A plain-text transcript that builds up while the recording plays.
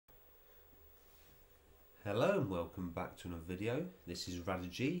Hello and welcome back to another video. This is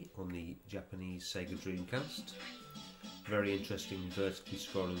Radigy on the Japanese Sega Dreamcast. Very interesting vertically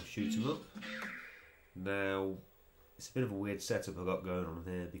scrolling shoot 'em up. Now, it's a bit of a weird setup I've got going on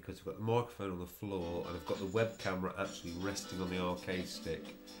here because I've got the microphone on the floor and I've got the web camera actually resting on the arcade stick.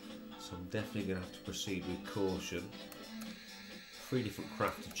 So I'm definitely going to have to proceed with caution. 3 different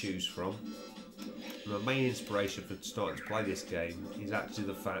craft to choose from. My main inspiration for starting to play this game is actually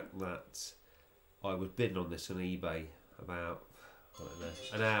the fact that I was bidding on this on eBay about, I don't know,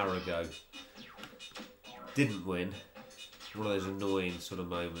 an hour ago. Didn't win. One of those annoying sort of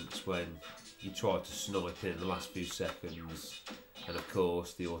moments when you try to snipe in the last few seconds and of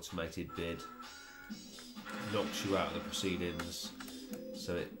course the automated bid knocks you out of the proceedings,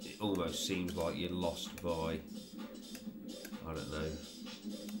 so it almost seems like you're lost by, I don't know,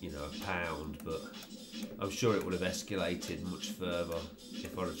 £1, but I'm sure it would have escalated much further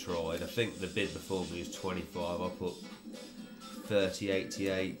if I'd have tried. I think the bid before me was 25. I put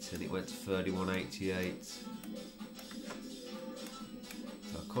 30.88 and it went to 31.88.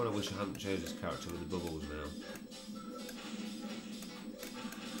 So I kind of wish I hadn't chosen this character with the bubbles now.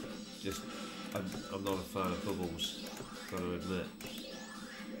 Just, I'm not a fan of bubbles, got to admit.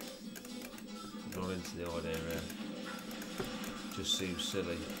 I'm not into the idea here. Just seems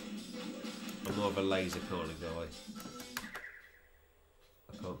silly. I'm more of a laser kind of guy.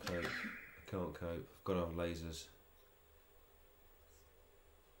 I can't cope. I've got to have lasers.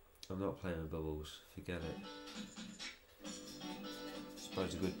 I'm not playing with bubbles. Forget it. I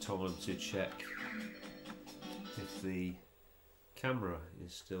suppose a good time to check if the camera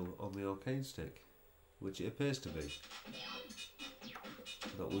is still on the arcade stick, which it appears to be.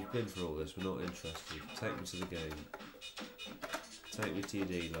 But we've been through all this. We're not interested. Take me to the game. Take me to your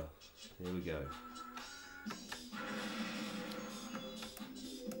dealer. Here we go.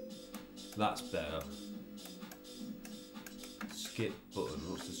 That's better. Skip button.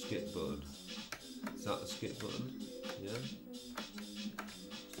 What's the skip button? Is that the skip button? Yeah.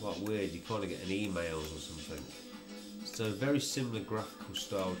 It's like weird. You kind of get an emails or something. So very similar graphical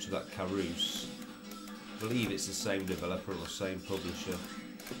style to that Carouse. I believe it's the same developer or same publisher.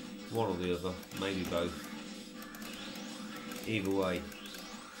 One or the other. Maybe both. Either way.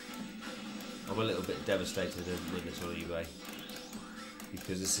 I'm a little bit devastated I didn't win this on eBay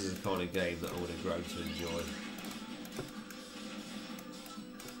because this is the kind of game that I would have grown to enjoy.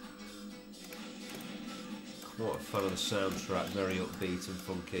 Quite a fan of the soundtrack, very upbeat and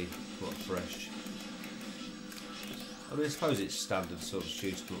funky, quite fresh. I mean, I suppose it's standard sort of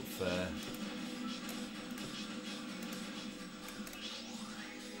shoot 'em up fare.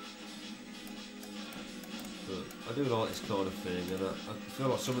 I do like this kind of thing, and I feel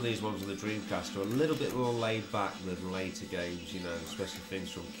like some of these ones on the Dreamcast are a little bit more laid back than later games, especially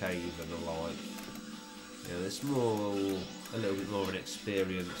things from Cave and the like. It's more, a little bit more of an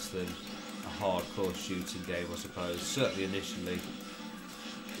experience than a hardcore shooting game, I suppose, certainly initially.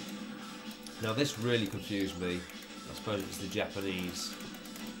 Now this really confused me. I suppose it's the Japanese,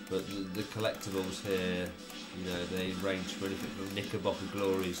 but the collectibles here, they range from anything from Knickerbocker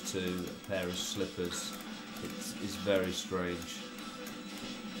Glories to a pair of slippers. It's very strange.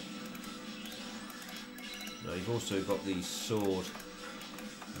 Now you've also got the sword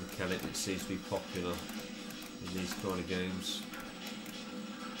mechanic that seems to be popular in these kind of games.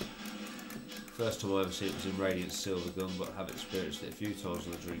 First time I ever seen it was in Radiant Silvergun, but I have experienced it a few times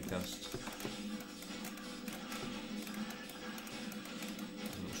on the Dreamcast.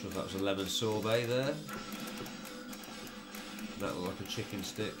 I'm not sure if that was a lemon sorbet there. That looked like a chicken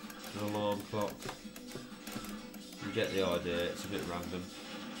stick, an alarm clock. You get the idea, it's a bit random.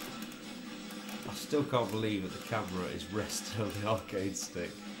 I still can't believe that the camera is resting on the arcade stick.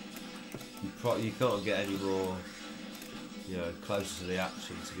 You can't get any more, closer to the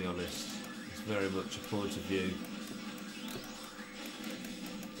action, to be honest. It's very much a point of view.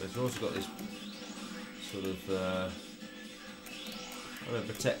 It's also got this sort of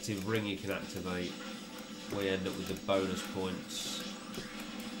protective ring you can activate, where you end up with the bonus points.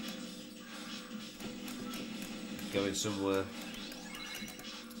 Going somewhere.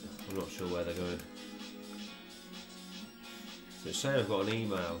 I'm not sure where they're going. So it's saying I've got an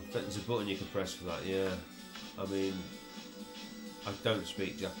email. I think there's a button you can press for that, yeah. I mean, I don't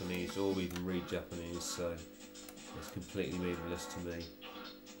speak Japanese or even read Japanese, so it's completely meaningless to me.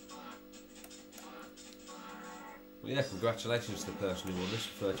 Well, yeah, congratulations to the person who won this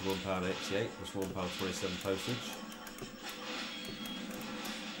for £31.88 plus £1.27 postage.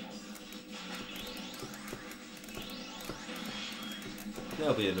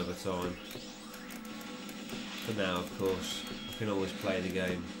 There'll be another time. For now, of course, I can always play the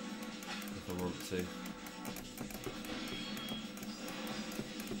game if I want to.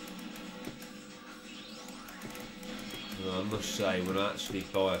 I must say, when I actually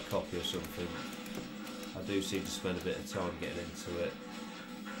buy a copy of something, I do seem to spend a bit of time getting into it.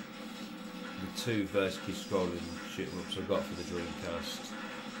 The 2 vertically scrolling shoot 'em ups I've got for the Dreamcast,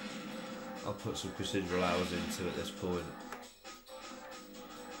 I'll put some considerable hours into at this point.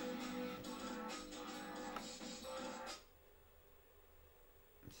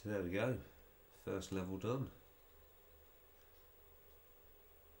 So there we go, first level done.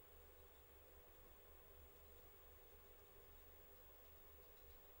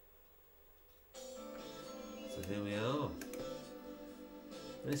 So here we are.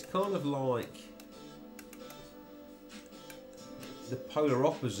 And it's kind of like the polar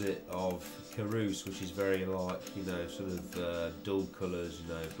opposite of Carouse, which is very like, you know, sort of dull colours,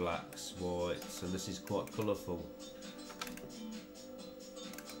 you know, blacks, whites, and this is quite colourful.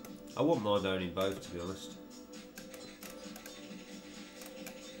 I wouldn't mind owning both, to be honest.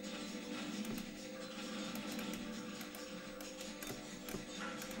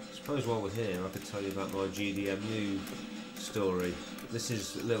 I suppose while we're here, I could tell you about my GDEMU story. This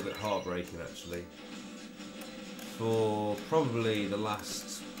is a little bit heartbreaking, actually. For probably the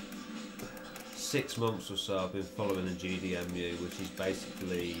last 6 months or so, I've been following the GDEMU, which is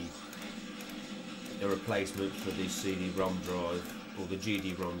basically a replacement for the CD-ROM drive, or the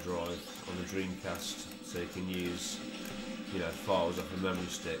GD-ROM drive on the Dreamcast, so you can use, you know, files off a memory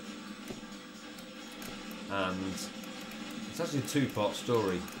stick. And it's actually a 2-part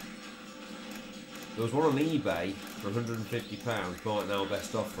story. There was one on eBay for £150, buy it now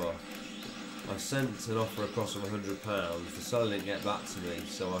best offer. I sent an offer across of £100, the seller didn't get back to me,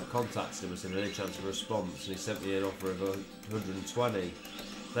 so I contacted him and said any chance of a response, and he sent me an offer of 120.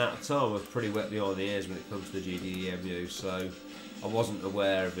 Now at the time I was pretty wet behind the ears when it comes to the GDEMU, so I wasn't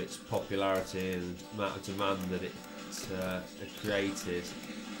aware of its popularity and amount of demand that it created,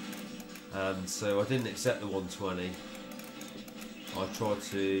 and so I didn't accept the 120. I tried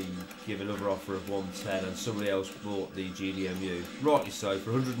to give another offer of 110 and somebody else bought the GDEMU, rightly so,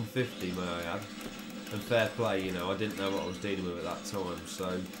 for 150 may I add, and fair play, you know, I didn't know what I was dealing with at that time.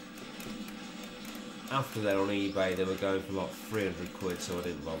 So after that on eBay they were going for like 300 quid, so I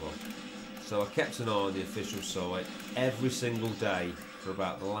didn't bother. So I kept an eye on the official site every single day for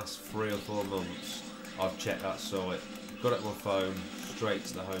about the last 3 or 4 months. I've checked that site, got it on my phone, straight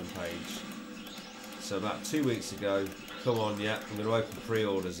to the home page. So about 2 weeks ago, come on, yeah, I'm going to open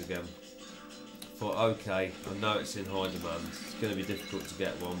pre-orders again. Thought, okay, I know it's in high demand, it's going to be difficult to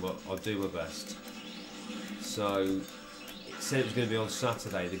get one, but I'll do my best. So it said it was going to be on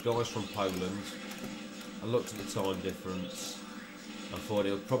Saturday. The guy's from Poland. I looked at the time difference. I thought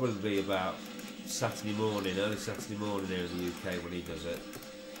it would probably be about Saturday morning, early Saturday morning here in the UK when he does it.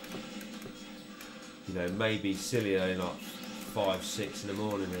 You know, maybe sillier in like 5, 6 in the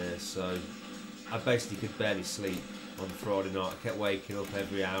morning here, so I basically could barely sleep on Friday night. I kept waking up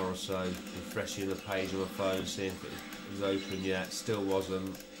every hour or so, refreshing the page on my phone, seeing if it was open yet. Still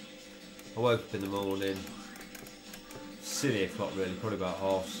wasn't. I woke up in the morning, silly o'clock really, probably about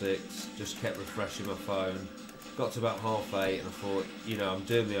 6:30, just kept refreshing my phone. Got to about 8:30 and I thought, you know, I'm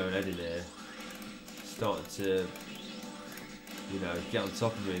doing my own editing here. Started to, you know, get on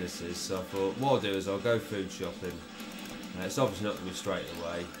top of me, this is. So I thought, what I'll do is I'll go food shopping. It's obviously not going to be straight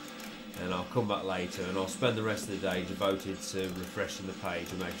away. And I'll come back later and I'll spend the rest of the day devoted to refreshing the page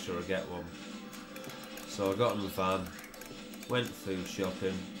and making sure I get one. So I got in the van, went food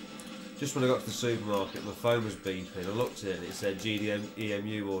shopping. Just when I got to the supermarket, my phone was beeping. I looked at it and it said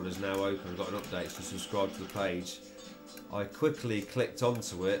GDEMU orders now open. I got an update to subscribe to the page. I quickly clicked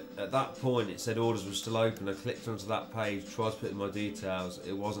onto it. At that point it said orders were still open. I clicked onto that page, tried to put in my details.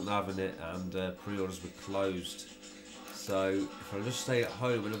 It wasn't having it, and pre-orders were closed. So if I just stayed at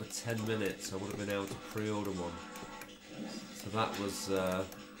home another 10 minutes, I would have been able to pre-order one. So that was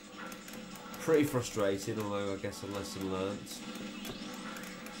pretty frustrating, although I guess a lesson learnt.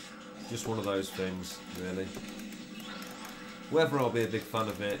 Just one of those things, really. Whether I'll be a big fan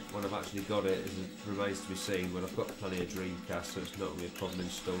of it when I've actually got it remains to be seen. But I've got plenty of Dreamcast, so it's not going to be a problem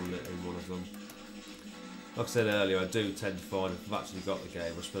installing it in one of them. Like I said earlier, I do tend to find if I've actually got the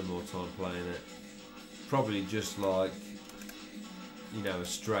game, I spend more time playing it. Probably just like, you know, a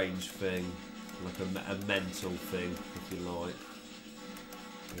strange thing, like a mental thing, if you like.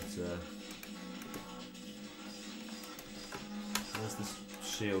 But, there's this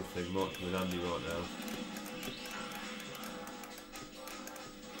shield thing, might come in handy right now.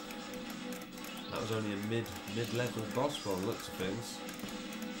 That was only a mid-level boss by the looks of things.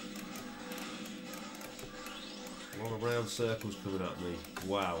 A lot of round circles coming at me.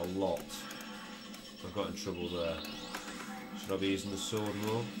 Wow, a lot. I got in trouble there. Should I be using the sword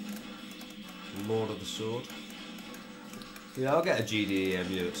more? Lord of the Sword. Yeah, I'll get a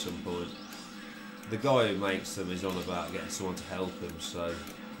GDEMU at some point. The guy who makes them is on about getting someone to help him, so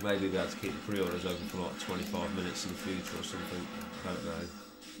maybe we'll be able to keep the pre-orders open for like 25 minutes in the future or something. I don't know.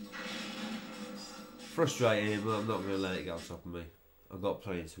 Frustrating, but I'm not going to let it get on top of me. I've got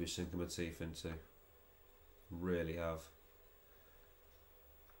plenty to be sinking my teeth into. Really have.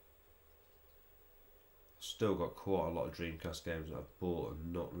 Still got quite a lot of Dreamcast games that I've bought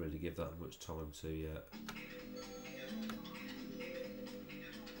and not really give that much time to yet.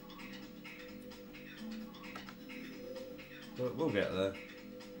 But we'll get there.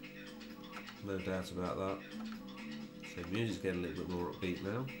 No doubt about that. So the music's getting a little bit more upbeat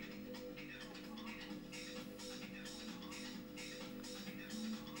now.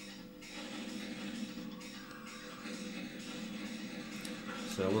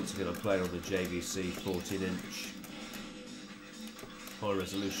 So once again I'm playing on the JVC 14-inch high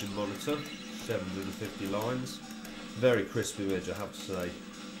resolution monitor, 750 lines. Very crisp image, I have to say.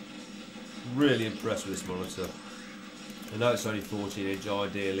 Really impressed with this monitor. I know it's only 14-inch,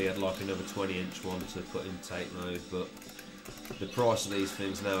 ideally I'd like another 20-inch one to put in tape mode, but the price of these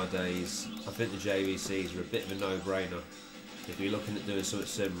things nowadays, I think the JVCs are a bit of a no-brainer. If you're looking at doing something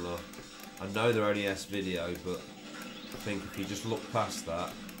similar, I know they're only S-video, but I think if you just look past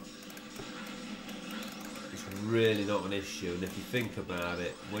that, it's really not an issue. And if you think about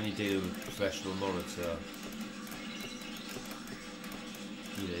it, when you're dealing with a professional monitor,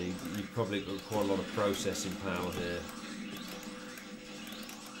 you know, you've probably got quite a lot of processing power here.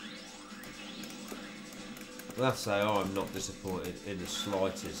 But that's say I'm not disappointed in the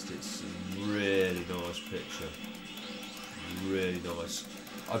slightest. It's a really nice picture. Really nice.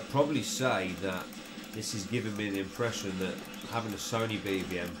 I'd probably say that this is giving me the impression that having a Sony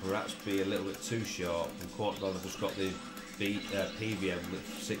BVM perhaps be a little bit too sharp, and quite glad I've just got the PVM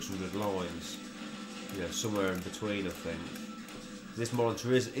with 600 lines, you know, somewhere in between. I think this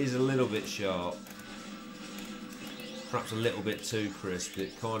monitor is a little bit sharp, perhaps a little bit too crisp.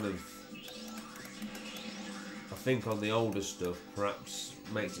 It kind of, I think on the older stuff, perhaps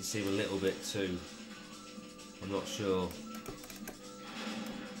makes it seem a little bit too, I'm not sure,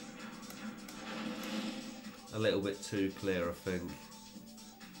 a little bit too clear, I think.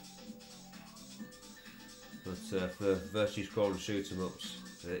 But for virtually scrolling shoot 'em ups,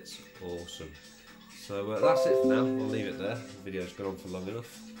 it's awesome. So that's it for now. I'll leave it there. The video's gone on for long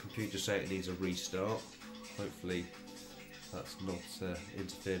enough. Computer saying it needs a restart. Hopefully that's not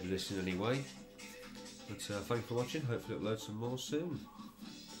interfered with this in any way. But thanks for watching. Hopefully upload some more soon.